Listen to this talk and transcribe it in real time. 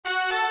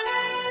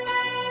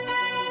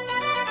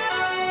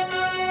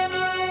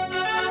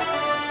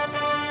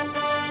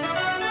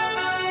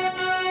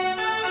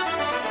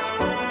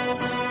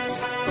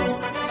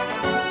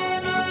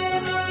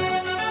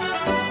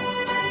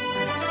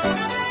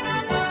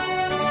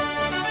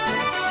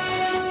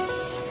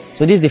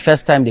So this is the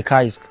first time the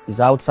car is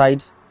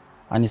outside,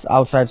 and it's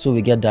outside so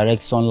we get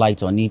direct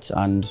sunlight on it,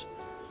 and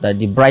that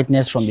the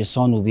brightness from the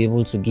sun will be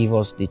able to give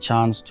us the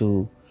chance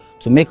to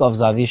make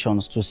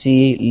observations, to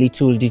see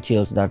little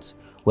details that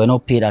were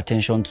not paid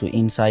attention to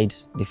inside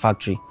the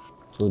factory.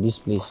 So this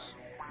place,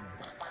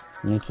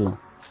 we need to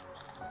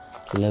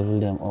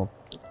level them up.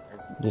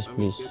 This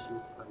place,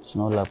 it's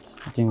not lapped.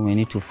 I think we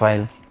need to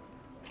file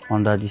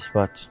under this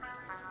part.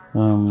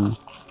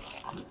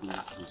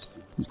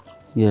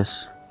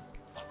 Yes,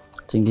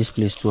 I think this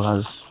place too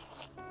has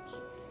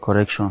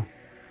correction.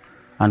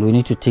 And we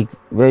need to take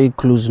very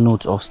close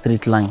note of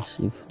straight lines.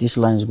 If this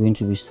line is going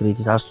to be straight,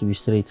 it has to be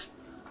straight.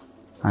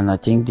 And I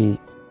think the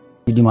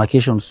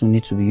demarcations too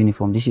need to be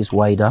uniform. This is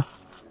wider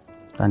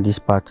than this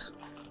part.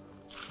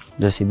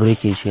 There's a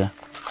breakage here.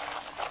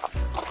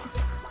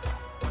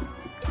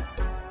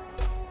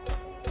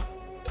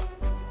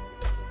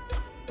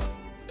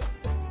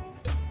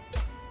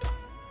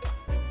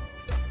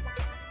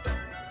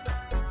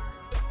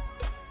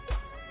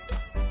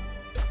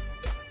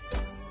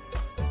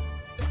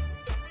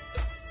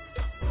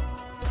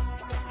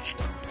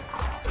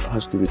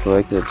 Has to be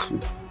corrected. So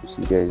you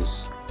see,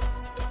 guys,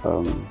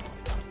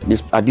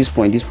 at this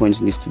point, this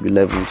point needs to be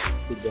leveled.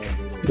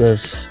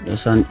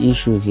 There's an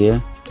issue here.